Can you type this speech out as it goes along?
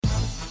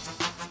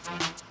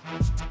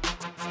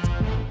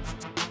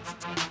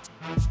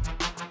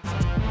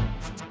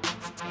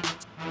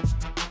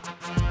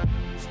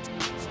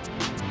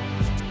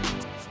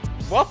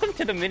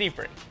to the Mini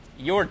Break,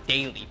 your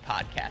daily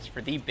podcast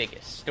for the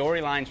biggest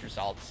storylines,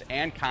 results,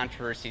 and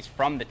controversies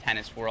from the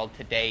tennis world.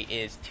 Today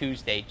is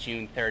Tuesday,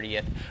 June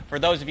 30th. For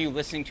those of you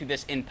listening to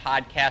this in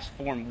podcast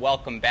form,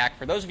 welcome back.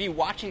 For those of you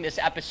watching this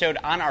episode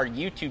on our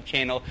YouTube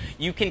channel,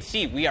 you can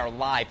see we are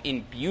live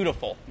in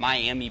beautiful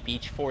Miami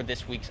Beach for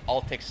this week's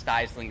Altec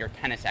Styslinger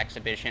tennis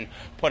exhibition,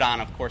 put on,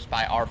 of course,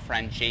 by our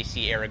friend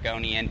JC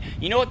Aragoni. And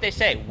you know what they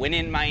say, when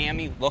in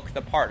Miami, look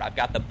the part. I've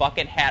got the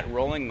bucket hat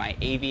rolling, my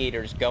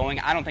aviators going.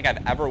 I don't think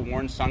I've ever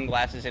worn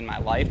sunglasses in my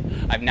life.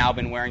 I've now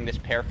been wearing this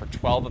pair for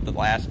 12 of the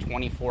last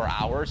 24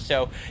 hours.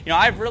 So,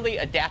 I've really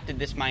adapted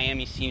this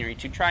Miami scenery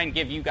to try and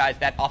give you guys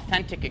that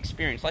authentic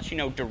experience, let you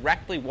know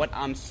directly what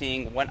I'm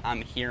seeing, what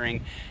I'm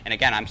hearing. And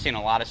again, I'm seeing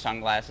a lot of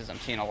sunglasses. I'm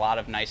seeing a lot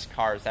of nice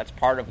cars. That's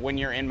part of when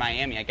you're in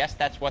Miami. I guess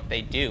that's what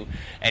they do.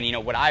 And,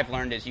 what I've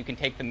learned is you can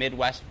take the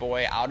Midwest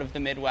boy out of the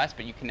Midwest,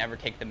 but you can never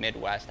take the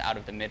Midwest out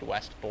of the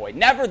Midwest boy.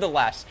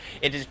 Nevertheless,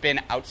 it has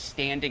been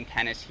outstanding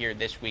tennis here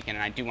this weekend,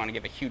 and I do want to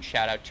give a huge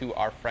shout out to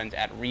our friends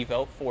at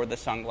Revo for the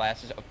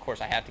sunglasses. Of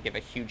course, I have to give a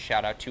huge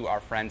shout out to our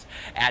friends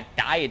at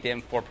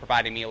Diadem for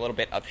providing me a little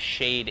bit of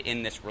shade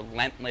in this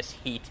relentless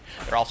heat.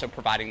 They're also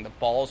providing the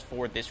balls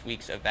for this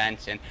week's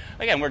events, and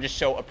again, we're just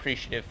so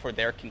appreciative for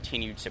their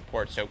continued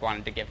support, so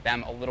wanted to give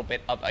them a little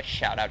bit of a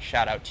shout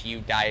out to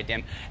you,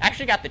 Diadem. I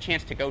actually got the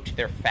chance to go to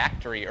their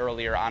factory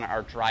earlier on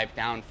our drive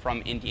down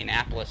from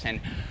Indianapolis, and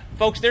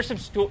folks, there's some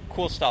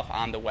cool stuff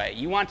on the way.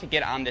 You want to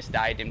get on this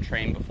Diadem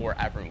train before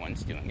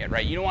everyone's doing it,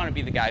 right? You don't want to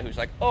be the guy who's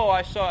like, oh,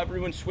 I saw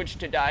everyone switch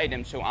to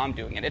Diadem, so I'm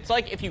doing it. It's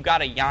like if you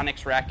got a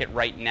Yonex racket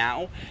right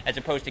now, as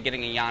opposed to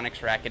getting a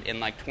Yonex racket in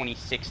like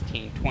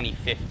 2016,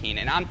 2015.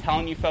 And I'm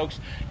telling you, folks,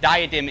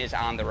 Diadem is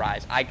on the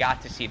rise. I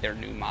got to see their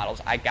new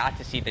models. I got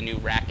to see the new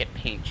racket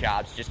paint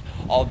jobs, just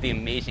all of the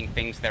amazing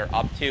things they're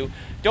up to.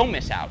 Don't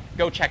miss out.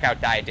 Go check out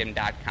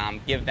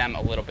Diadem.com. Give them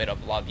a little bit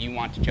of love. You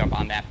want to jump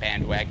on that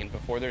bandwagon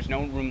before there's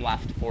no room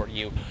left for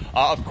you.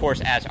 Of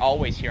course, as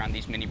always here on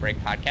these Mini Break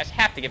podcasts,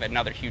 have to give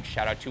another huge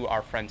shout out to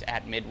our friends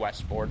at Midwest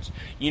Sports.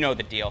 You know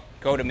the deal.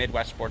 Go to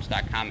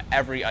MidwestSports.com.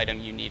 Every item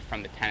you need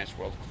from the tennis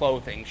world,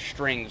 clothing,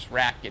 strings,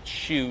 rackets,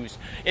 shoes,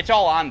 it's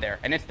all on there,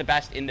 and it's the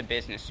best in the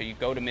business. So you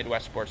go to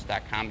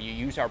MidwestSports.com, you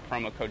use our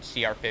promo code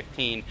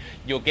CR15,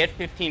 you'll get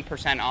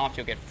 15% off,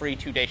 you'll get free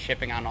 2-day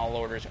shipping on all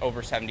orders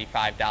over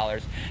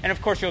 $75, and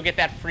of course you'll get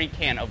that free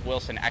can of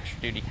Wilson Extra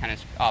Duty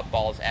tennis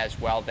balls as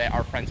well.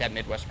 Our friends at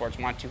Midwest Sports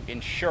want to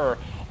ensure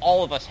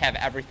all of us have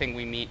everything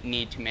we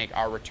need to make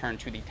our return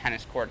to the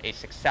tennis court a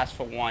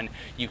successful one.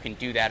 You can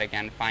do that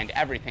again. Find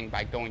everything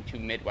by going to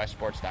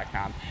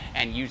MidwestSports.com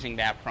and using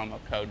that promo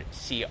code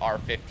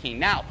CR15.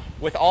 Now,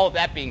 with all of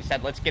that being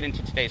said, let's get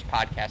into today's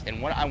podcast.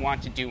 And what I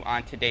want to do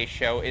on today's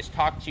show is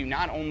talk to you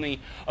not only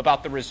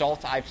about the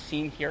results I've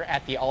seen here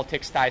at the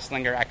Altec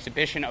Styslinger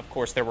exhibition. Of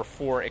course, there were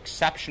 4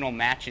 exceptional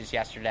matches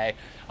yesterday.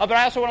 But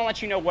I also want to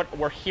let you know what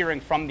we're hearing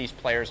from these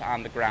players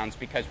on the grounds,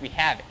 because we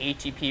have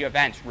ATP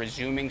events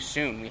resuming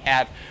soon. We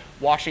have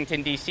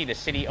Washington, D.C., the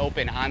City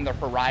Open on the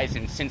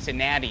horizon,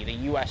 Cincinnati, the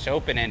U.S.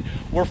 Open, and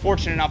we're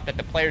fortunate enough that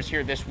the players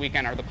here this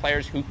weekend are the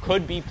players who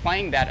could be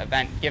playing that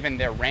event given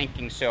their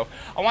rankings. So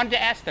I wanted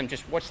to ask them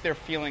just what's their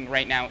feeling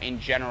right now in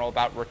general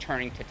about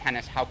returning to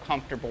tennis. How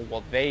comfortable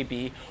will they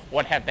be?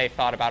 What have they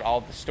thought about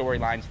all the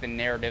storylines, the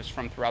narratives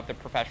from throughout the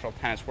professional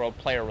tennis world,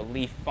 player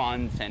relief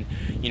funds, and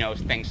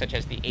things such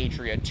as the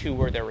Adria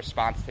Tour, their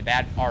response to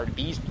that. Are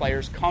these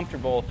players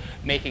comfortable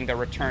making the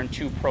return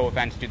to pro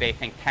events? Do they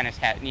think tennis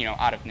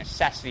out of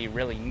necessity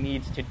really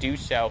needs to do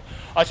so?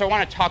 So I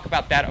want to talk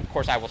about that. Of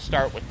course, I will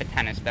start with the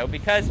tennis, though,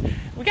 because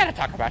we got to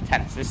talk about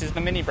tennis. This is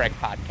the Mini Break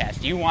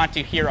podcast. You want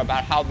to hear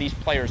about how these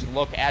players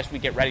look as we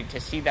get ready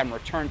to see them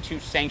return to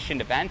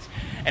sanctioned events.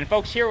 And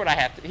folks, here's what I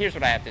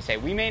have to say.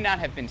 We may not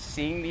have been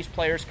seeing these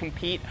players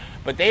compete,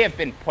 but they have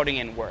been putting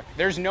in work.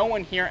 There's no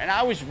one here, and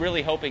I was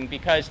really hoping,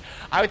 because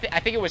I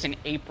think it was in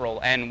April,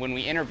 and when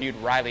we interviewed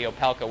Riley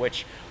Opelka,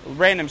 which,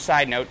 random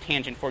side note,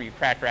 tangent for you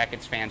Cracked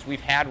Rackets fans,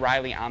 we've had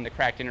Riley on the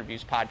Cracked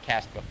Interviews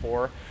podcast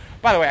before.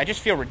 By the way, I just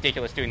feel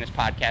ridiculous doing this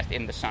podcast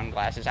in the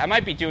sunglasses. I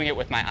might be doing it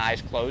with my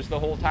eyes closed the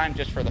whole time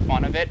just for the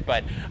fun of it,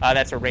 but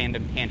that's a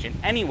random tangent.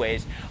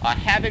 Anyways,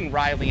 having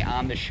Riley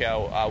on the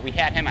show, we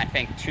had him, I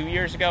think, 2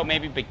 years ago,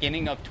 maybe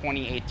beginning of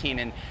 2018,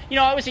 and,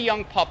 I was a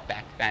young pup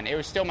back then. It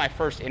was still my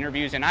first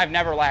interviews, and I've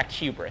never lacked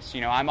hubris.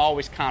 I'm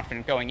always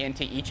confident going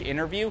into each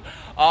interview,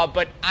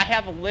 but I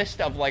have a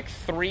list of,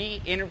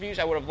 3 interviews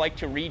I would have liked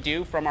to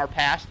redo from our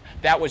past.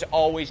 That was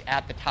always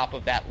at the top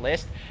of that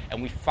list,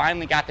 and we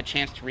finally got the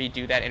chance to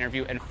redo that interview.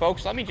 And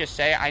folks, let me just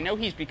say, I know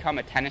he's become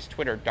a tennis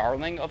Twitter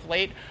darling of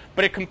late,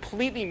 but it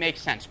completely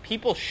makes sense.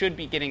 People should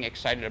be getting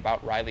excited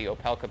about Riley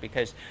Opelka,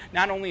 because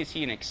not only is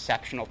he an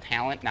exceptional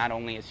talent, not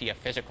only is he a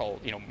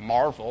physical,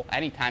 marvel.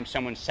 Anytime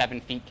someone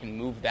 7 feet can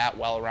move that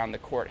well around the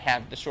court,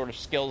 have the sort of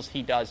skills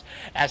he does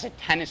as a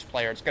tennis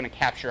player, it's going to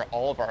capture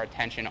all of our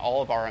attention,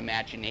 all of our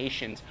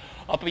imaginations.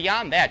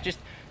 Beyond that, just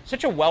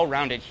such a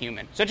well-rounded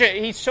human.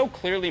 He's so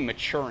clearly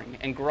maturing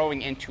and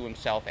growing into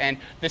himself, and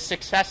the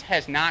success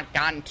has not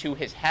gotten to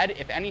his head.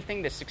 If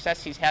anything, the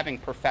success he's having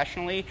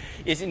professionally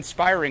is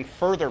inspiring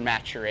further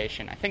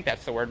maturation. I think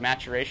that's the word,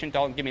 maturation.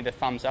 Dalton, give me the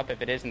thumbs up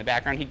if it is in the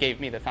background. He gave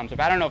me the thumbs up.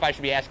 I don't know if I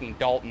should be asking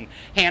Dalton.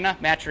 Hannah,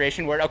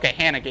 maturation word? Okay,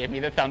 Hannah gave me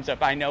the thumbs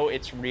up. I know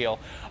it's real.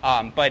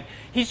 But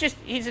he's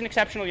an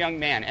exceptional young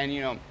man,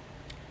 and,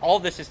 all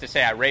this is to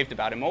say I raved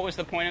about him. What was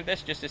the point of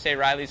this? Just to say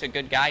Riley's a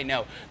good guy?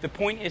 No. The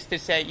point is to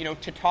say,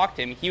 to talk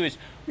to him. He was,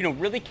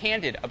 really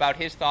candid about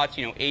his thoughts,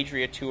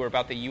 Adria Tour,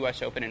 about the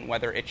U.S. Open and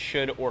whether it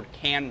should or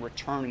can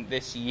return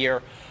this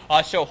year.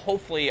 So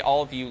hopefully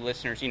all of you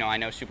listeners, I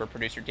know super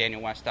producer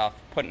Daniel Westoff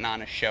putting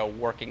on a show,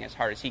 working as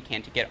hard as he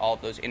can to get all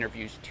of those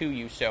interviews to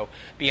you. So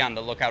be on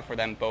the lookout for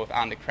them both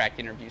on the Cracked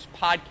Interviews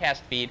podcast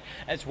feed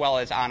as well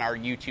as on our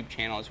YouTube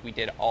channel, as we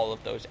did all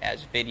of those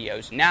as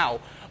videos. Now,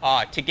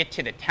 to get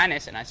to the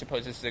tennis, and I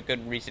suppose this is a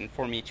good reason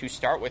for me to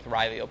start with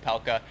Riley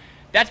Opelka.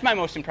 That's my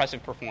most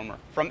impressive performer.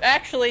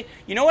 Actually,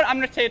 you know what? I'm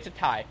going to say it's a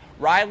tie.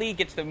 Riley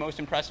gets the most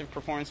impressive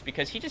performance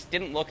because he just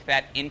didn't look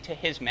that into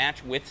his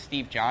match with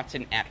Steve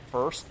Johnson at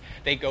first.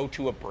 They go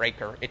to a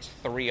breaker. It's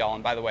 3-all.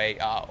 And by the way,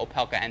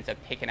 Opelka ends up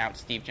taking out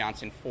Steve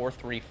Johnson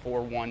 4-3,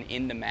 4-1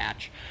 in the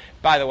match.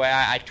 By the way,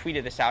 I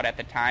tweeted this out at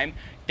the time.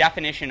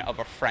 Definition of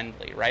a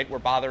friendly, right? We're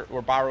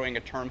borrowing a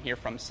term here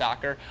from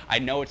soccer. I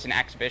know it's an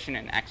exhibition,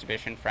 and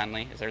exhibition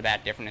friendly. Is there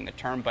that different in the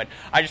term? But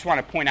I just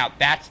want to point out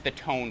that's the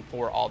tone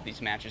for all of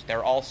these matches.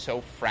 They're all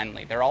so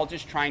friendly. They're all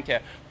just trying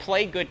to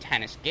play good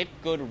tennis, get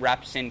good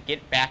reps in,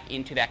 get back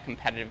into that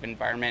competitive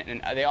environment,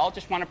 and they all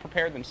just want to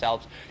prepare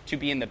themselves to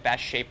be in the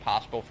best shape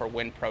possible for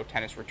when pro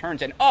tennis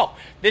returns. And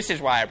this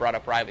is why I brought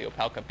up Riley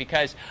Opelka,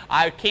 because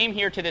I came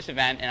here to this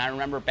event, and I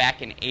remember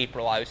back in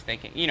April I was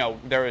thinking,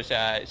 there was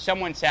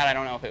someone said, I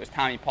don't know if it was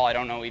Tommy Paul, I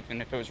don't know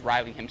even if it was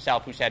Riley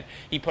himself, who said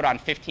he put on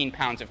 15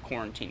 pounds of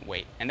quarantine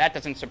weight. And that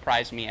doesn't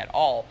surprise me at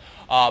all.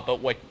 But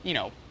what,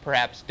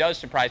 perhaps does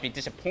surprise me,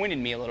 disappointed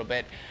me a little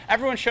bit,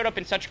 everyone showed up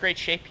in such great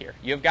shape here.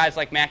 You have guys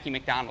like Mackie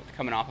McDonald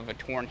coming off of a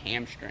torn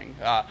hamstring,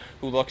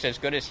 who looks as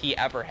good as he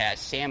ever has.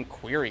 Sam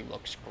Querrey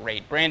looks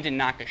great. Brandon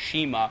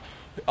Nakashima,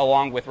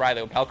 along with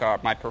Riley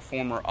Opelka, my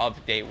performer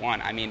of day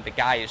one. I mean, the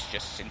guy is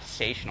just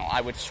sensational. I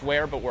would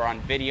swear, but we're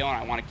on video, and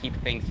I want to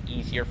keep things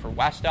easier for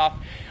Westoff.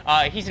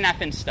 He's an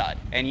effing stud,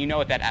 and you know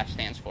what that F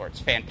stands for. It's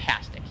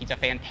fantastic. He's a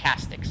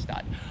fantastic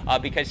stud,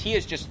 because he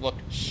has just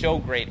looked so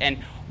great. And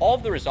all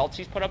of the results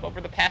he's put up over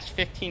the past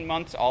 15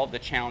 months, all of the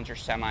Challenger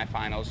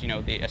semifinals,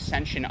 the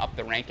ascension up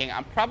the ranking,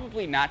 I'm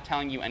probably not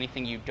telling you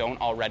anything you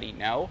don't already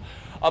know.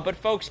 But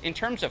folks, in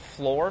terms of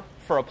floor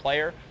for a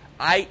player,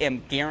 I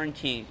am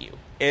guaranteeing you,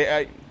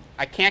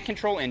 I can't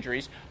control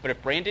injuries, but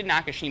if Brandon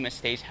Nakashima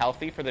stays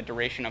healthy for the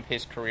duration of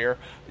his career,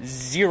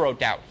 zero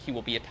doubt he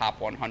will be a top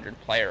 100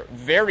 player.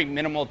 Very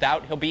minimal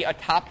doubt he'll be a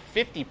top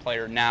 50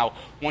 player. Now,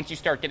 once you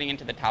start getting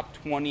into the top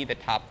 20, the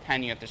top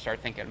 10, you have to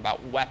start thinking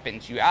about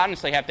weapons. You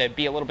honestly have to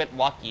be a little bit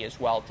lucky as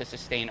well to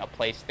sustain a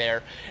place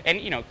there. And,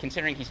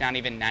 considering he's not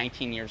even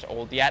 19 years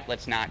old yet,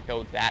 let's not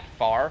go that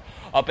far.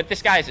 But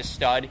this guy is a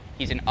stud.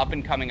 He's an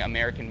up-and-coming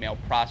American male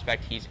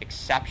prospect. He's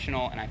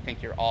exceptional, and I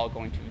think you're all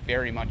going to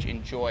very much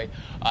enjoy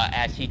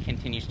as he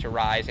continues to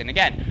rise. And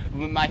again,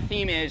 my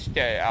theme is,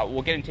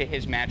 we'll get into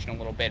his match in a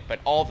little bit, but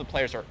all of the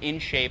players are in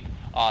shape.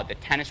 The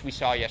tennis we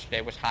saw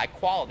yesterday was high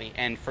quality.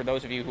 And for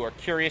those of you who are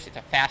curious, it's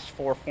a fast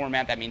 4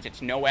 format. That means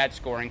it's no ad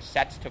scoring,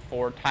 sets to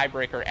 4,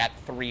 tiebreaker at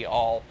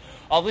 3-all.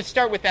 Let's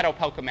start with that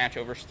Opelka match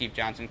over Steve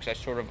Johnson, because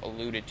I sort of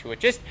alluded to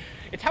it.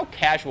 It's how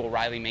casual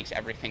Riley makes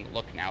everything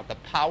look now. The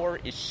power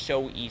is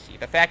so easy.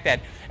 The fact that,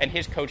 and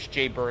his coach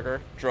Jay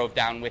Berger drove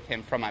down with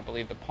him from, I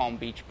believe, the Palm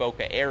Beach,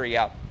 Boca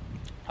area.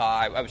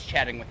 I was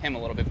chatting with him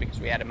a little bit because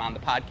we had him on the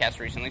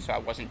podcast recently, so I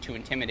wasn't too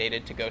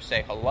intimidated to go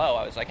say hello.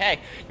 I was like, hey,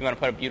 you want to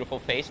put a beautiful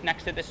face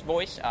next to this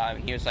voice?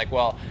 And he was like,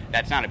 well,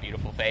 that's not a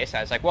beautiful face.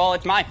 I was like, well,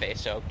 it's my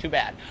face, so too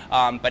bad.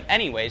 But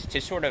anyways,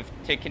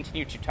 to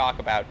continue to talk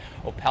about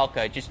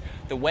Opelka, just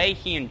the way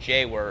he and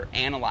Jay were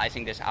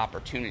analyzing this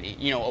opportunity.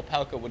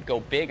 Opelka would go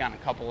big on a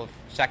couple of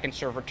second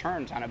serve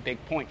returns on a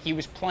big point. He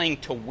was playing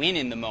to win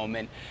in the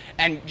moment,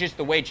 and just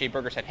the way Jay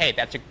Berger said, hey,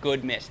 that's a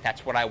good miss.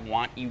 That's what I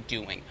want you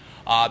doing.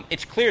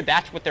 It's clear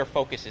that's what their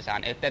focus is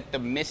on. That the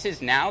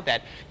misses now,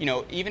 that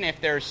even if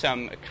there's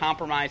some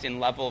compromise in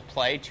level of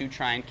play to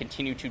try and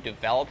continue to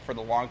develop for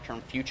the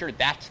long-term future,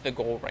 that's the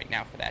goal right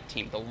now for that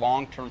team, the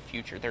long-term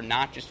future. They're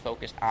not just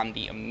focused on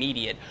the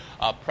immediate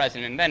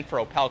present. And then for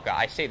Opelka,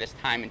 I say this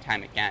time and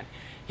time again,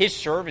 his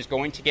serve is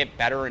going to get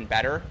better and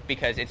better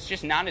because it's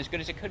just not as good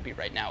as it could be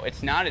right now.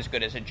 It's not as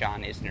good as a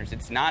John Isner's.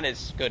 It's not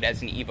as good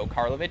as an Ivo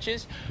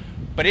Karlovic's,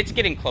 but it's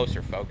getting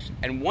closer, folks.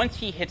 And once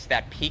he hits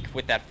that peak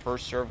with that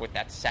first serve, with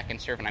that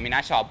second serve, and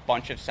I saw a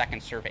bunch of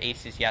second serve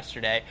aces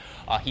yesterday.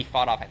 He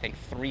fought off, I think,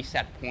 3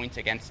 set points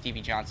against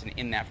Stevie Johnson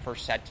in that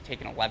first set to take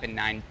an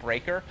 11-9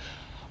 breaker.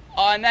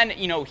 And then,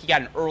 he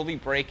got an early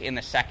break in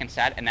the second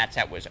set, and that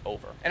set was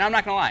over. And I'm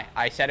not going to lie.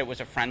 I said it was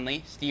a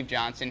friendly. Steve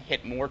Johnson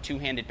hit more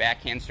two-handed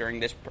backhands during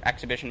this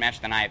exhibition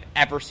match than I have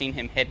ever seen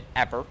him hit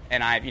ever.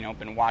 And I've,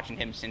 been watching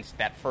him since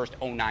that first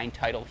 2009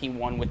 title he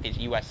won with his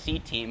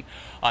USC team.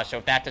 So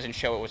if that doesn't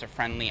show it was a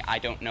friendly, I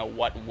don't know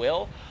what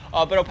will.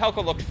 But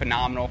Opelka looked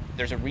phenomenal.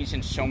 There's a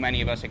reason so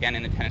many of us, again,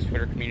 in the tennis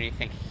Twitter community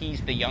think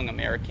he's the young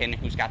American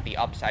who's got the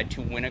upside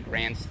to win a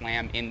Grand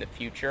Slam in the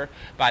future.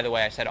 By the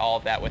way, I said all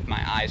of that with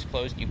my eyes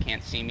closed. You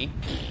can't see me.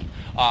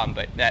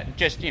 But that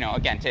just,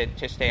 again,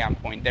 to stay on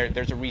point,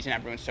 there's a reason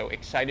everyone's so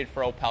excited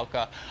for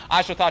Opelka. I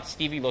also thought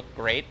Stevie looked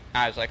great.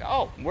 I was like,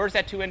 oh, where's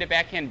that two-handed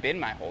backhand been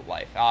my whole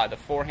life? The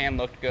forehand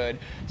looked good.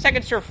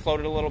 Second serve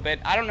floated a little bit.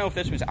 I don't know if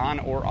this was on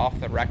or off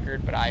the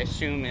record, but I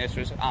assume this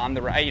was on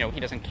the right. He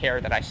doesn't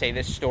care that I say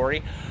this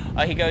story.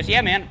 He goes,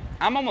 yeah, man,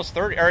 I'm almost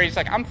 30, or he's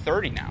like, I'm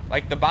 30 now.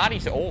 Like, the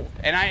body's old.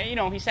 And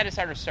he said it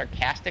sort of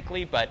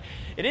sarcastically, but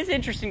it is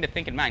interesting to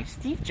think in mind.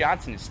 Steve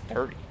Johnson is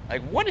 30.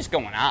 Like, what is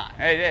going on?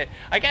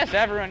 I guess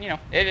everyone,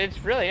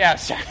 it's really, yeah.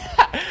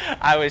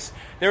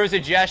 There was a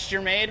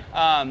gesture made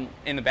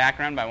in the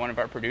background by one of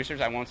our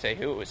producers. I won't say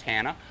who. It was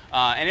Hannah.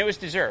 And it was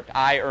deserved.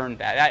 I earned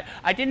that.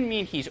 I didn't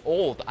mean he's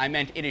old. I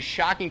meant it is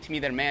shocking to me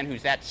that a man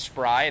who's that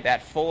spry,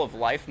 that full of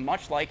life,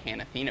 much like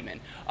Hannah Thieneman,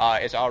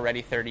 is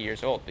already 30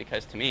 years old.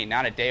 Because to me,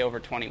 not a day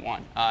over 21.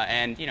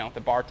 And, the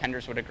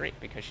bartenders would agree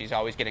because she's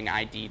always getting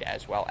ID'd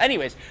as well.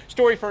 Anyways,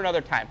 story for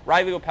another time.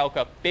 Riley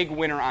Opelka, big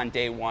winner on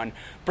day one.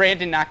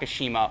 Brandon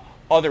Nakashima,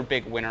 other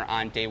big winner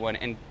on day one.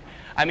 And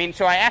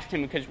so I asked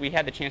him because we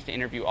had the chance to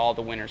interview all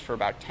the winners for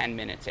about 10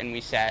 minutes, and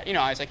we said,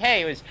 I was like,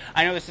 hey,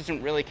 I know this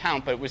doesn't really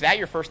count, but was that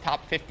your first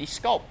top 50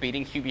 sculpt,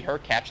 beating Hubie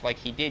Hurkacz like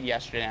he did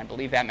yesterday? And I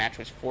believe that match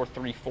was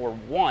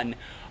 4-3-4-1,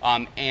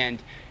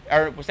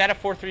 or was that a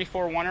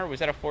 4-3-4-1 or was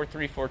that a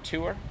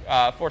 4-3-4-2 or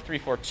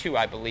 4-3-4-2,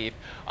 I believe.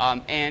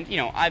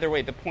 Either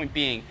way, the point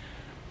being,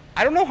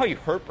 I don't know how you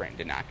hurt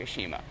Brandon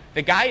Nakashima.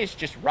 The guy is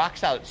just rock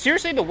solid.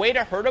 Seriously, the way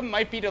to hurt him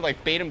might be to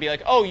bait him, be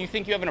like, oh, you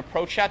think you have an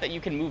approach shot that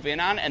you can move in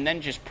on, and then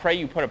just pray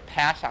you put a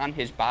pass on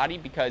his body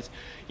because,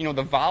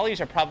 the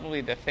volleys are probably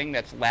the thing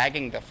that's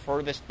lagging the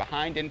furthest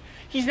behind. And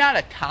he's not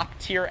a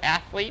top-tier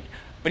athlete,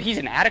 but he's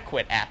an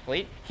adequate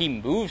athlete. He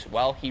moves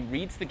well. He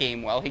reads the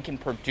game well. He can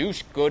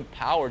produce good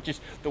power.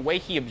 Just the way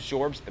he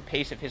absorbs the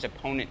pace of his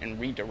opponent and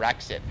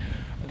redirects it.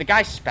 The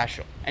guy's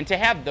special. And to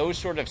have those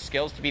sort of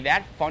skills, to be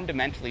that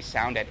fundamentally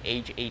sound at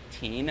age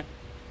 18,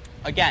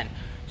 again,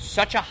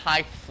 such a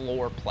high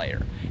floor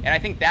player. And I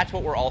think that's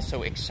what we're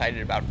also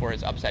excited about for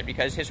his upside,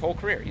 because his whole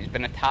career, he's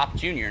been a top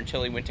junior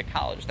until he went to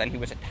college. Then he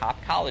was a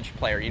top college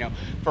player.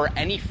 For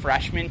any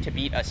freshman to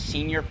beat a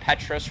senior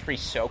Petros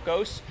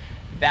Chryssokos,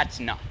 that's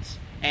nuts.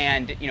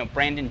 And,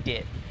 Brandon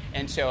did.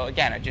 And so,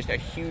 again, just a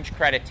huge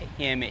credit to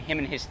him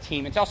and his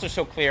team. It's also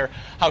so clear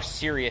how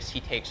serious he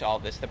takes all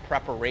this, the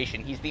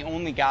preparation. He's the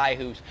only guy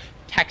who's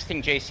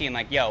texting JC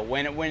and yo,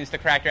 when's the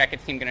Cracked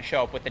Racquets team going to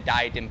show up with the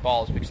diadem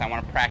balls, because I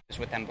want to practice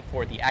with them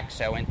before the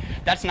EXO. And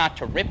that's not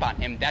to rip on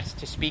him. That's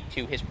to speak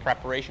to his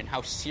preparation,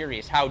 how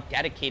serious, how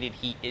dedicated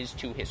he is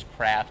to his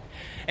craft.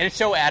 And it's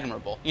so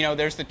admirable.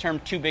 There's the term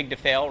too big to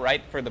fail,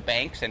 right, for the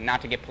banks, and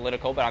not to get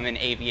political, but I'm an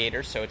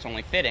aviator, so it's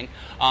only fitting.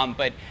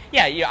 But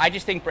I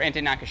just think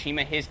Brandon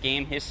Nakashima, his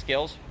game, his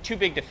skills, too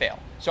big to fail.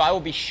 So I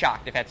will be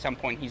shocked if at some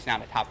point he's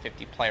not a top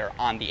 50 player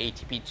on the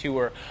ATP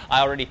Tour.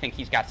 I already think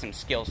he's got some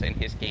skills in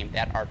his game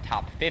that are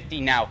top 50.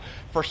 Now,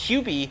 for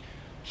Hubie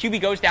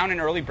goes down an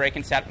early break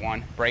in set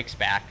one, breaks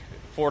back.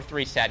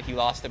 4-3 set, he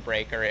lost the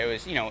breaker. It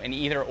was, an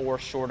either-or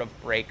sort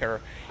of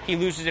breaker. He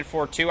loses it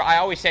 4-2. I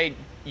always say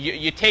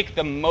you take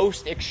the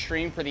most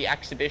extreme for the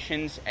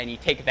exhibitions and you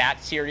take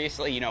that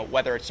seriously,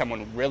 whether it's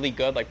someone really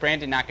good, like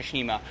Brandon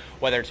Nakashima,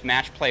 whether it's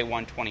match play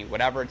 120,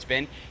 whatever it's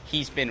been,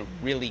 he's been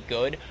really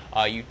good.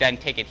 You then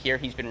take it here,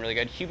 he's been really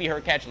good. Hubie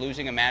Hurkacz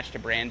losing a match to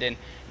Brandon,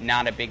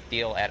 not a big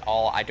deal at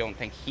all. I don't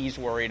think he's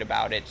worried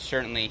about it.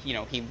 Certainly,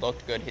 he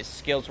looked good. His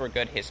skills were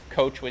good. His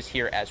coach was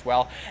here as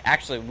well.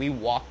 Actually, we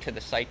walked to the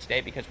site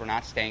today because we're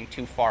not staying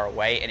too far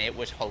away, and it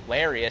was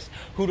hilarious.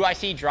 Who do I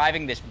see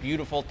driving this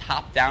beautiful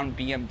top-down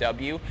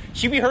BMW?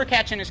 Hubie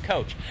Hurkacz and his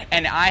coach.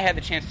 And I had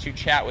the chance to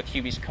chat with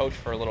Hubie's coach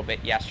for a little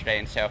bit yesterday,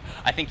 and so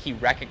I think he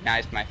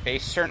recognized my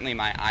face. Certainly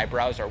my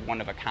eyebrows are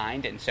one of a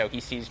kind, and so he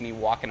sees me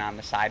walking on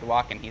the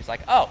sidewalk, and he's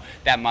like, oh,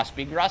 that must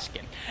be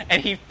Gruskin.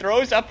 And he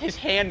throws up his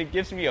hand and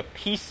gives me a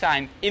peace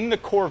sign in the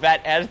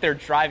Corvette as they're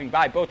driving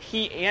by, both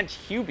he and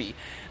Hubie.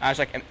 And I was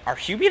like, are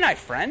Hubie and I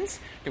friends?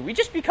 Did we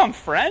just become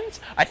friends?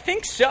 I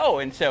think so.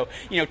 And so,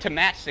 to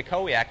Matt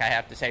Stakowiak, I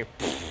have to say,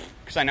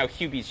 because I know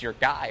Hubie's your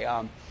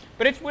guy.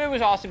 But it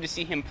was awesome to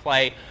see him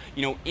play,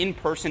 in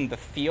person. The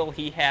feel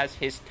he has,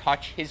 his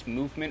touch, his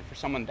movement for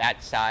someone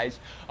that size,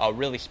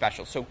 really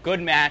special. So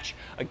good match.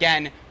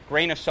 Again,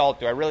 grain of salt.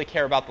 Do I really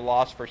care about the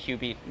loss for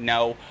Hubie?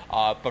 No.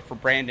 But for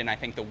Brandon, I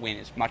think the win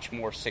is much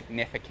more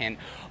significant.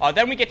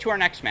 Then we get to our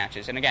next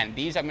matches. And again,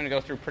 these I'm going to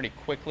go through pretty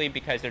quickly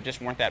because there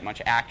just weren't that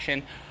much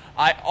action.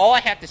 All I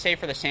have to say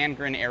for the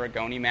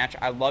Sandgren-Aragoni match,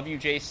 I love you,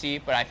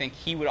 JC, but I think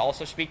he would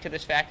also speak to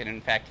this fact, and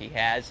in fact he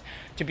has.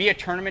 To be a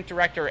tournament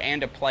director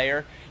and a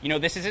player,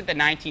 this isn't the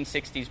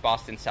 1960s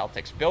Boston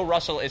Celtics. Bill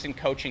Russell isn't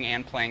coaching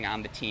and playing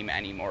on the team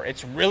anymore.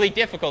 It's really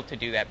difficult to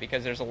do that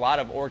because there's a lot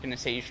of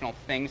organizational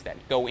things that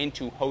go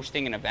into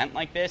hosting an event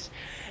like this.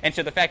 And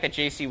so the fact that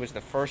JC was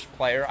the first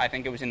player, I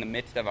think it was in the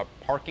midst of a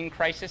parking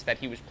crisis that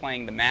he was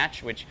playing the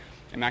match, which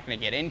I'm not going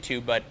to get into,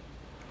 but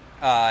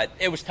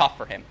it was tough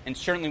for him, and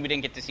certainly we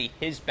didn't get to see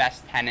his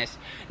best tennis.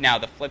 Now,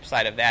 the flip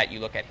side of that, you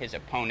look at his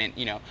opponent,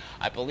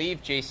 I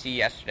believe JC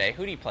yesterday,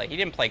 who did he play? He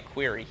didn't play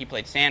Query, he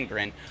played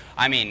Sandgren.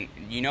 I mean,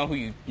 who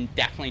you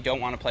definitely don't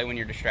want to play when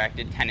you're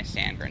distracted? Tennis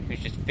Sandgren, who's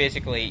just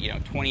physically,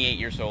 28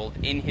 years old,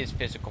 in his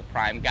physical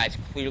prime. Guy's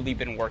clearly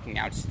been working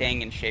out,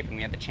 staying in shape, and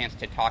we had the chance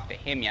to talk to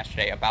him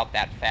yesterday about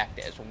that fact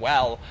as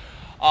well.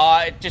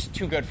 Just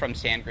too good from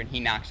Sandgren.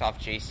 He knocks off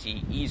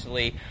JC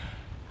easily.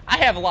 I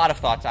have a lot of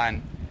thoughts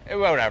on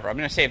whatever. I'm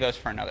going to save those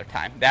for another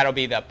time. That'll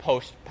be the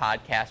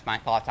post-podcast, my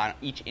thoughts on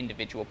each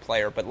individual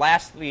player. But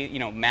lastly,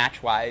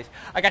 match-wise,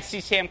 I got to see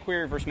Sam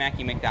Querrey versus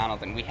Mackie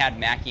McDonald, and we had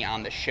Mackie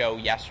on the show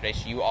yesterday,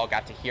 so you all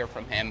got to hear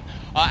from him.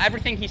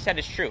 Everything he said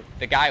is true.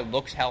 The guy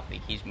looks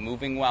healthy. He's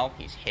moving well.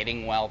 He's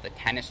hitting well. The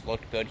tennis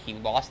looked good. He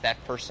lost that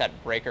first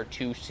set breaker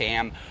to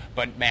Sam,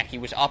 but Mackie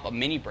was up a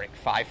mini break,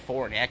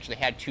 5-4, and he actually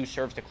had 2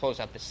 serves to close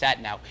out the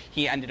set. Now,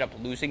 he ended up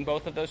losing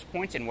both of those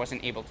points and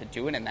wasn't able to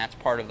do it, and that's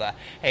part of the,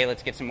 hey,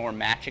 let's get some more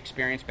match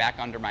experience back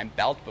under my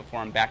belt before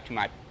I'm back to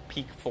my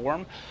peak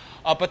form.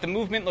 But the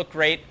movement looked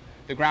great.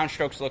 The ground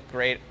strokes looked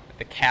great.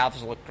 The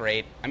calves look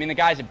great. I mean, the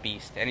guy's a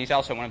beast, and he's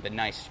also one of the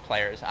nicest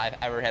players I've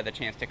ever had the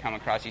chance to come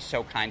across. He's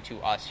so kind to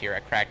us here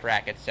at Cracked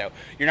Rackets, so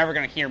you're never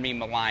going to hear me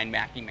malign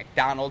Mackie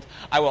McDonald.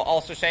 I will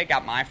also say,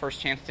 got my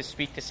first chance to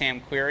speak to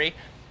Sam Querrey.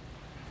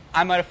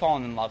 I might have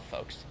fallen in love,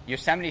 folks.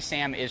 Yosemite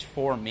Sam is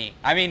for me.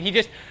 I mean, he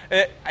just,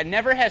 I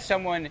never had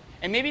someone,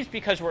 and maybe it's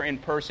because we're in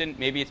person,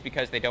 maybe it's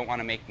because they don't want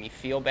to make me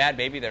feel bad,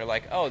 maybe they're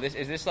like, oh, is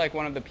this like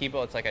one of the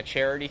people, it's like a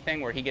charity thing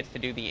where he gets to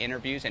do the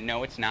interviews, and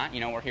no, it's not,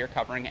 we're here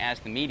covering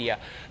as the media.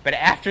 But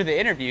after the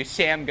interview,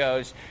 Sam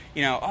goes,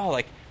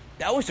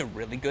 that was a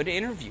really good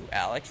interview,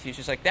 Alex. He's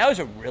just like, that was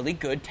a really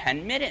good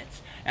 10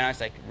 minutes. And I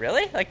was like,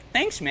 really?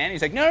 Thanks, man.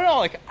 He's like, no,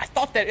 I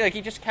thought that,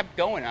 he just kept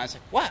going. And I was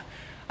like, what?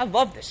 I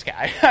love this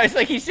guy. I was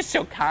like, he's just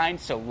so kind,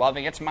 so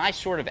loving. It's my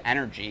sort of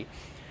energy.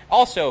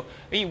 Also,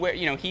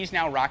 he's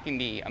now rocking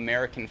the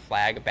American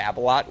flag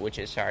Babolat, which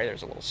is, sorry,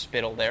 there's a little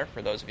spittle there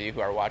for those of you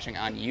who are watching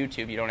on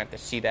YouTube. You don't have to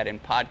see that in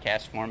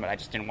podcast form, but I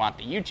just didn't want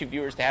the YouTube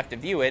viewers to have to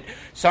view it.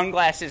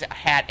 Sunglasses, a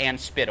hat, and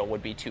spittle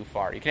would be too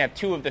far. You can have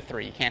 2 of the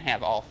 3. You can't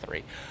have all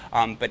 3.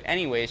 But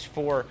anyways,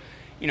 for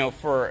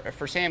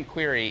Sam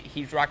Querrey,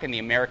 he's rocking the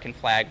American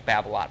flag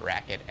Babolat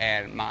racket,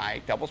 and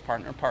my doubles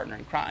partner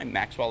in crime,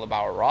 Maxwell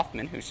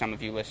LeBauer-Rothman, who some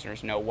of you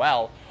listeners know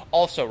well,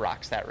 also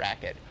rocks that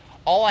racket.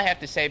 All I have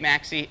to say,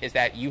 Maxie, is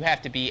that you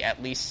have to be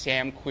at least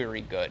Sam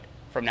Querrey good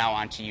from now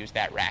on to use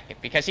that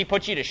racket, because he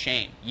puts you to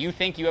shame. You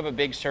think you have a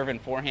big serve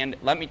and forehand?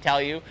 Let me tell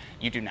you,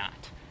 you do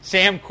not.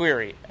 Sam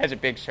Querrey has a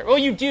big serve. Well,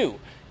 you do,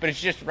 but it's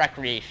just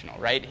recreational,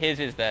 right? His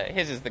is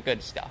the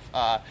good stuff.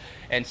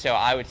 And so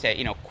I would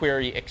say,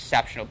 Querrey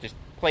exceptional, just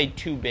played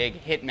too big,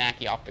 hit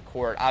Mackie off the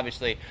court.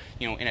 Obviously,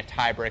 in a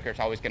tiebreaker, it's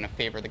always going to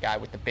favor the guy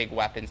with the big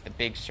weapons, the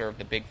big serve,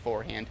 the big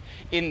forehand.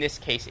 In this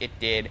case, it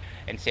did,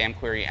 and Sam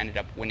Querrey ended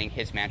up winning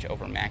his match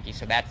over Mackie.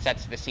 So that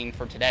sets the scene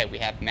for today. We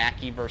have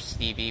Mackie versus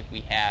Stevie.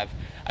 We have,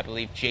 I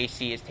believe,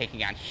 JC is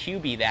taking on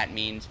Hubie. That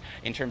means,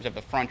 in terms of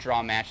the front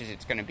draw matches,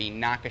 it's going to be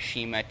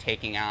Nakashima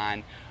taking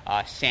on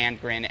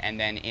Sandgren, and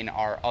then in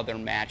our other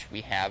match,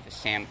 we have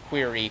Sam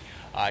Querrey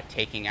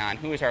taking on,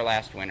 who is our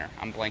last winner?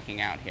 I'm blanking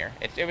out here.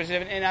 It was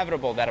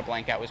inevitable that a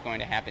blank out was going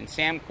to happen.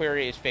 Sam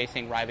Querrey is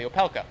facing Riley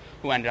Opelka,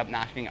 who ended up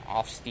knocking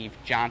off Steve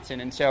Johnson.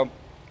 And so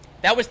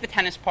that was the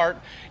tennis part.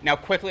 Now,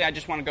 quickly, I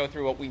just want to go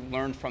through what we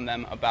learned from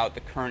them about the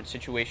current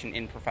situation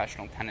in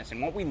professional tennis.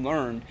 And what we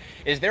learned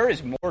is there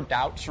is more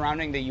doubt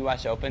surrounding the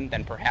U.S. Open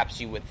than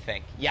perhaps you would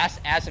think. Yes,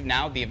 as of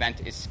now, the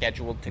event is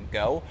scheduled to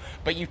go,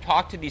 but you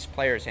talk to these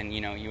players and,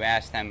 you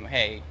ask them,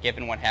 hey,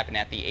 given what happened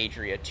at the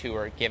Adria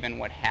Tour, given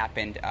what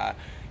happened,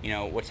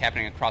 what's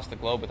happening across the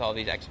globe with all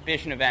these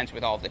exhibition events,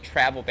 with all of the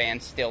travel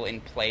bans still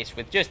in place,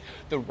 with just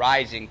the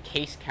rising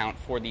case count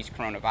for these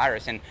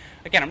coronavirus. And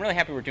again, I'm really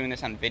happy we're doing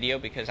this on video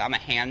because I'm a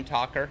hand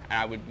talker, and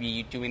I would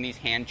be doing these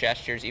hand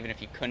gestures even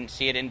if you couldn't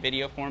see it in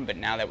video form, but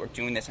now that we're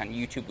doing this on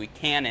YouTube, we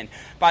can. And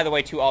by the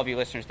way, to all of you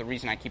listeners, the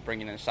reason I keep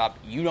bringing this up,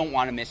 you don't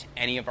want to miss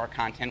any of our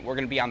content. We're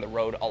going to be on the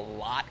road a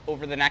lot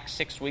over the next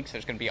 6 weeks.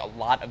 There's going to be a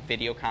lot of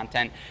video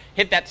content.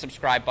 Hit that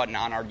subscribe button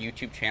on our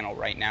YouTube channel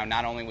right now.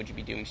 Not only would you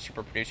be doing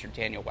super producer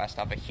Daniel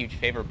Westhoff a huge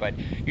favor, but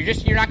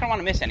you're not going to want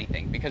to miss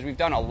anything because we've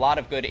done a lot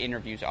of good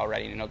interviews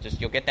already, and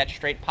you'll get that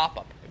straight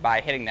pop-up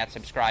by hitting that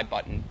subscribe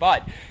button.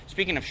 But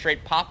speaking of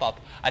straight pop-up,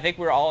 I think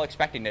we're all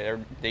expecting that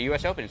the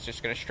U.S. Open is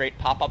just going to straight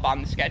pop up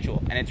on the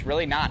schedule, and it's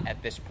really not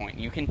at this point.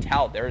 You can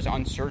tell there's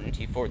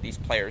uncertainty for these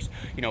players,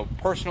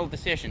 personal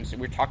decisions.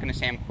 We're talking to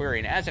Sam Querrey,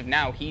 and as of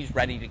now, he's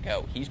ready to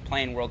go. He's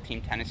playing World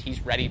Team Tennis.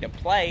 He's ready to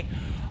play.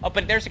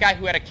 But there's a guy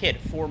who had a kid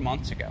 4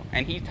 months ago,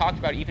 and he talked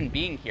about even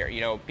being here,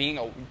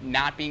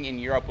 not being in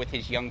Europe with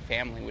his young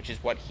family, which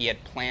is what he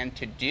had planned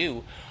to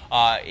do.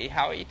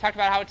 How he talked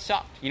about how it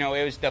sucked.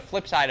 It was the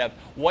flip side of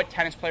what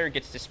tennis player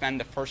gets to spend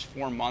the first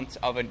 4 months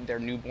of their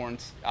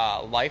newborn's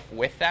life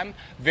with them.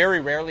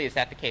 Very rarely is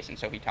that the case, and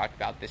so he talked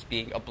about this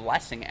being a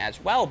blessing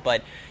as well.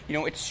 But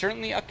it's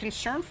certainly a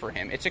concern for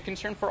him. It's a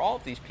concern for all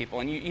of these people,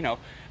 and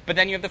But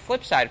then you have the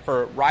flip side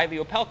for Riley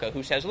Opelka,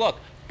 who says, "Look,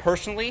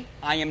 personally,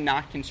 I am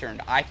not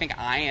concerned. I think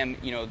I am,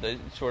 the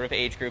sort of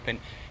age group and."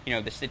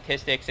 The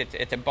statistics,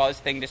 it's a buzz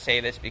thing to say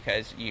this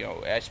because,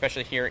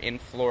 especially here in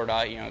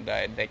Florida,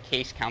 the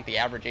case count, the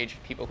average age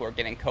of people who are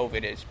getting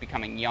COVID is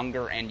becoming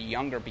younger and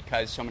younger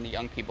because so many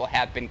young people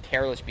have been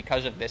careless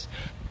because of this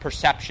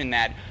perception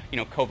that,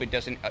 COVID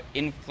doesn't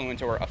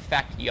influence or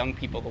affect young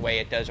people the way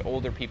it does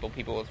older people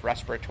with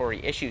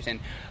respiratory issues.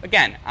 And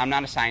again, I'm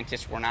not a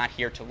scientist. We're not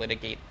here to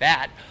litigate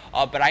that.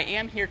 But I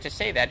am here to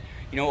say that,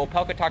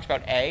 Opelka talks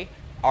about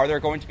are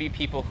there going to be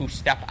people who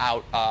step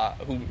out,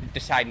 who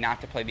decide not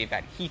to play the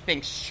event? He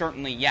thinks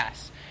certainly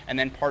yes. And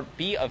then part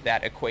B of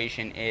that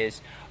equation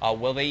is,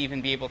 will they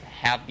even be able to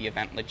have the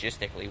event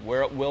logistically?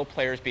 Will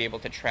players be able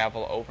to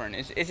travel over? And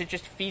is it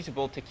just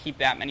feasible to keep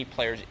that many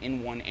players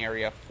in one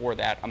area for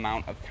that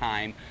amount of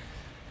time?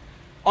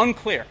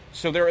 Unclear.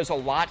 So there is a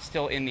lot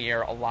still in the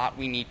air, a lot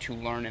we need to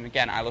learn. And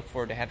again, I look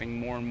forward to having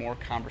more and more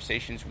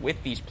conversations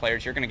with these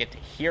players. You're going to get to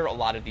hear a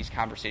lot of these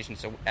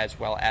conversations as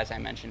well, as I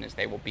mentioned, as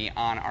they will be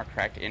on our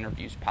Cracked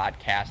Interviews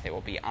podcast. They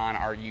will be on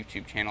our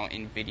YouTube channel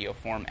in video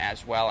form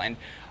as well. And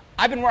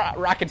I've been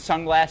rocking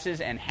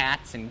sunglasses and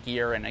hats and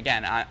gear, and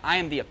again, I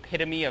am the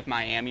epitome of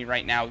Miami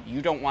right now.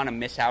 You don't want to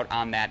miss out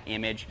on that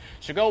image.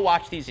 So go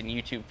watch these in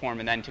YouTube form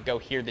and then to go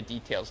hear the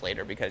details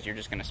later because you're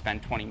just going to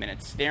spend 20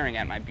 minutes staring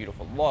at my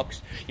beautiful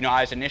looks.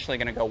 I was initially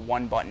going to go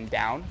one button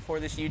down for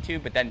this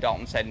YouTube, but then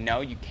Dalton said,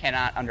 no, you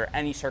cannot under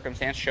any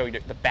circumstance show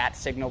the bat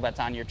signal that's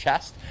on your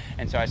chest.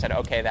 And so I said,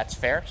 okay, that's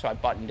fair. So I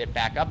buttoned it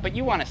back up, but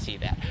you want to see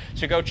that.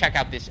 So go check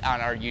out this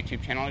on our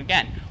YouTube channel.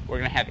 Again, we're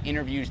going to have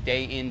interviews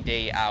day in,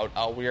 day out.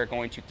 We are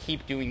going to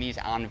keep doing these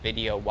on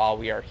video while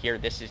we are here.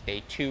 This is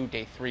day 2.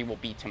 Day 3 will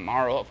be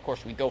tomorrow. Of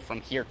course, we go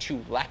from here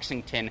to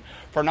Lexington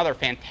for another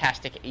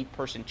fantastic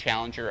 8-person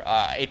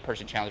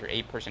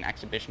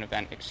exhibition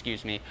event,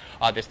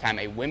 this time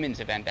a women's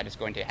event that is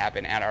going to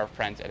happen at our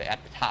friends at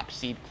the Top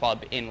Seed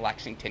Club in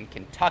Lexington,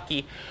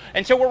 Kentucky.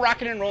 And so we're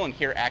rocking and rolling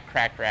here at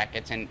Cracked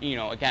Rackets. And,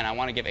 again, I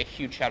want to give a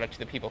huge shout out to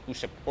the people who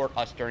support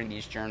us during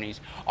these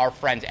journeys. Our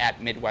friends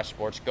at Midwest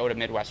Sports. Go to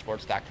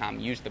MidwestSports.com.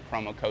 Use the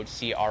promo code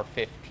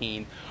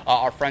CR15.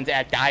 Our friends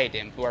at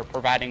Diadem, who are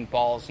providing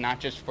balls not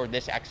just for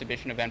this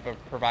exhibition event, but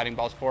providing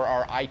balls for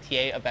our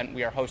ITA event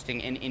we are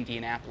hosting in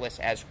Indianapolis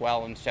as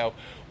well. And so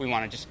we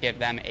want to just give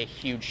them a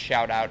huge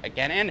shout out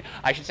again. And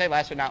I should say,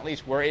 last but not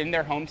least, we're in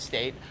their home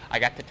state. I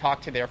got to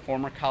talk to their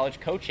former college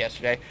coach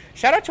yesterday.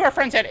 Shout out to our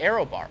friends at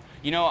Aero Bar.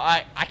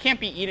 I can't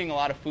be eating a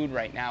lot of food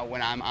right now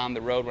when I'm on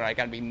the road, when I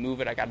got to be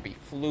moving, I got to be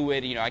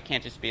fluid. I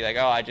can't just be like,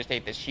 oh, I just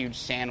ate this huge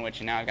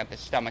sandwich and now I got this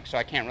stomach, so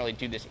I can't really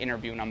do this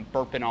interview and I'm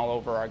burping all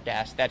over our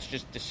guests. That's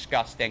just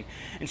disgusting.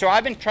 And so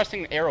I've been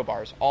trusting Aero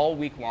Bars all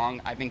week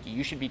long. I think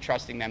you should be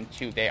trusting them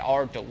too. They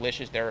are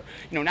delicious. They're,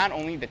 not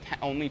only the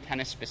only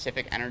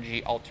tennis-specific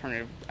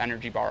alternative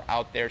energy bar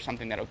out there,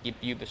 something that'll give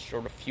you the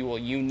sort of fuel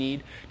you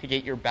need to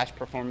get your best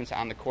performance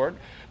on the court.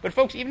 But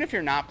folks, even if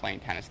you're not playing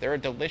tennis, they're a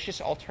delicious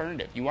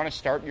alternative. You want to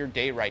start your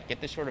day right,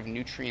 get the sort of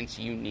nutrients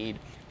you need.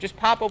 Just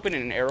pop open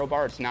an Aero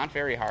Bar. It's not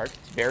very hard.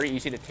 It's very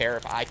easy to tear.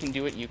 If I can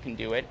do it, you can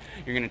do it.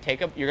 You're going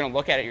to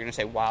look at it, you're going to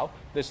say, wow,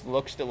 this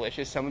looks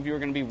delicious. Some of you are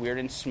going to be weird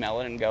and smell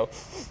it and go,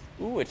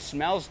 ooh, it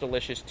smells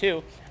delicious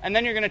too. And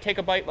then you're going to take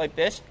a bite like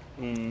this,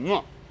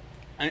 and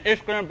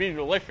it's going to be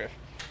delicious.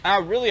 And I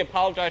really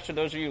apologize to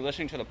those of you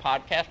listening to the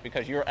podcast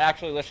because you're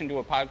actually listening to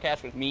a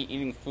podcast with me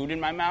eating food in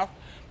my mouth.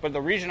 But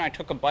the reason I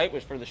took a bite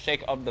was for the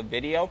sake of the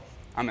video.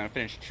 I'm going to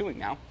finish chewing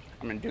now.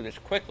 I'm going to do this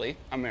quickly.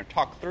 I'm going to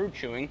talk through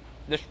chewing.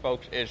 This,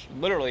 folks, is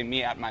literally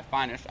me at my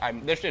finest.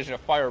 This is a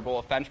fireable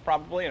offense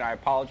probably, and I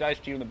apologize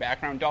to you in the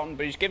background, Dalton,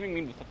 but he's giving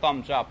me the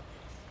thumbs up.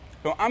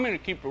 So I'm going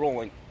to keep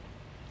rolling.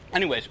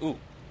 Anyways, ooh,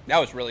 that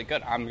was really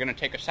good. I'm going to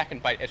take a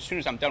second bite as soon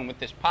as I'm done with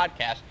this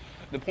podcast.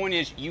 The point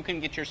is, you can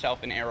get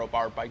yourself an Aero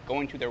Bar by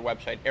going to their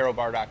website,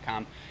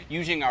 aerobar.com,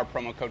 using our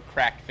promo code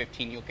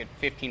CRACKED15. You'll get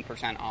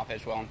 15% off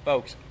as well. And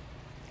folks,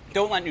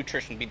 don't let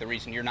nutrition be the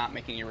reason you're not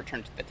making your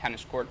return to the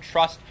tennis court.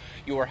 Trust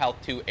your health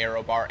to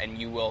Aero Bar, and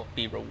you will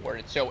be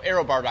rewarded. So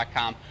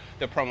aerobar.com,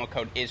 the promo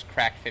code is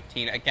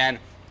CRACKED15. Again,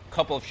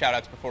 couple of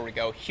shout-outs before we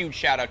go. Huge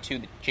shout-out to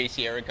the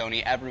JC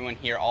Aragoni, everyone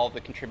here, all of the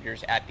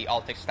contributors at the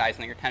Altec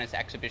Styslinger Tennis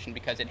Exhibition,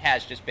 because it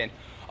has just been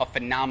a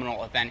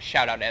phenomenal event.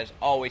 Shout-out, as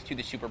always, to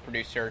the super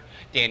producer,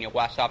 Daniel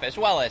Westhoff, as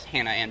well as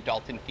Hannah and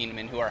Dalton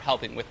Thieneman, who are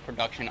helping with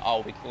production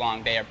all week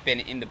long. They have been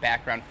in the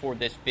background for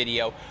this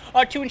video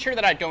to ensure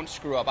that I don't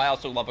screw up. I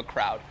also love a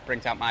crowd.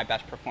 Brings out my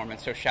best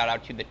performance, so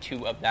shout-out to the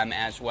two of them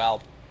as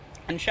well.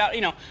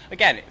 And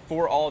again,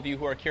 for all of you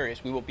who are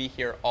curious, we will be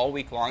here all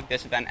week long.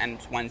 This event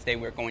ends Wednesday.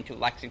 We're going to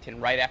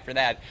Lexington right after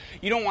that.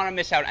 You don't want to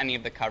miss out any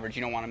of the coverage.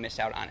 You don't want to miss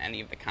out on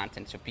any of the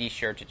content. So be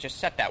sure to just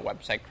set that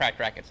website,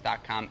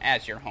 crackrackets.com,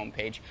 as your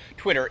homepage.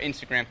 Twitter,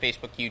 Instagram,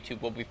 Facebook,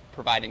 YouTube will be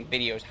providing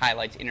videos,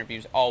 highlights,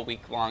 interviews all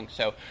week long.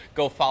 So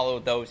go follow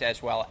those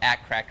as well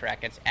at Cracked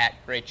Rackets, at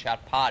Great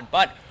Shot Pod.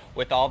 But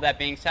with all that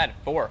being said,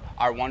 for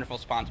our wonderful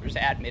sponsors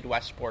at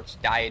Midwest Sports,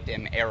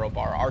 Diadem,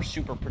 Aerobar, our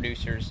super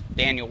producers,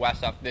 Daniel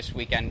Westhoff this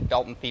weekend,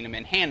 Dalton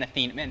Thieneman, Hannah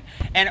Thieneman,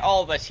 and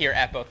all of us here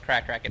at both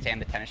Cracked Rackets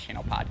and the Tennis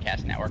Channel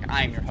Podcast Network,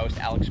 I am your host,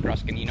 Alex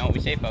Gruskin. You know what we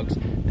say, folks.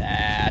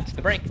 That's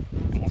the break.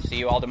 And we'll see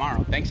you all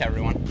tomorrow. Thanks,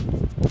 everyone.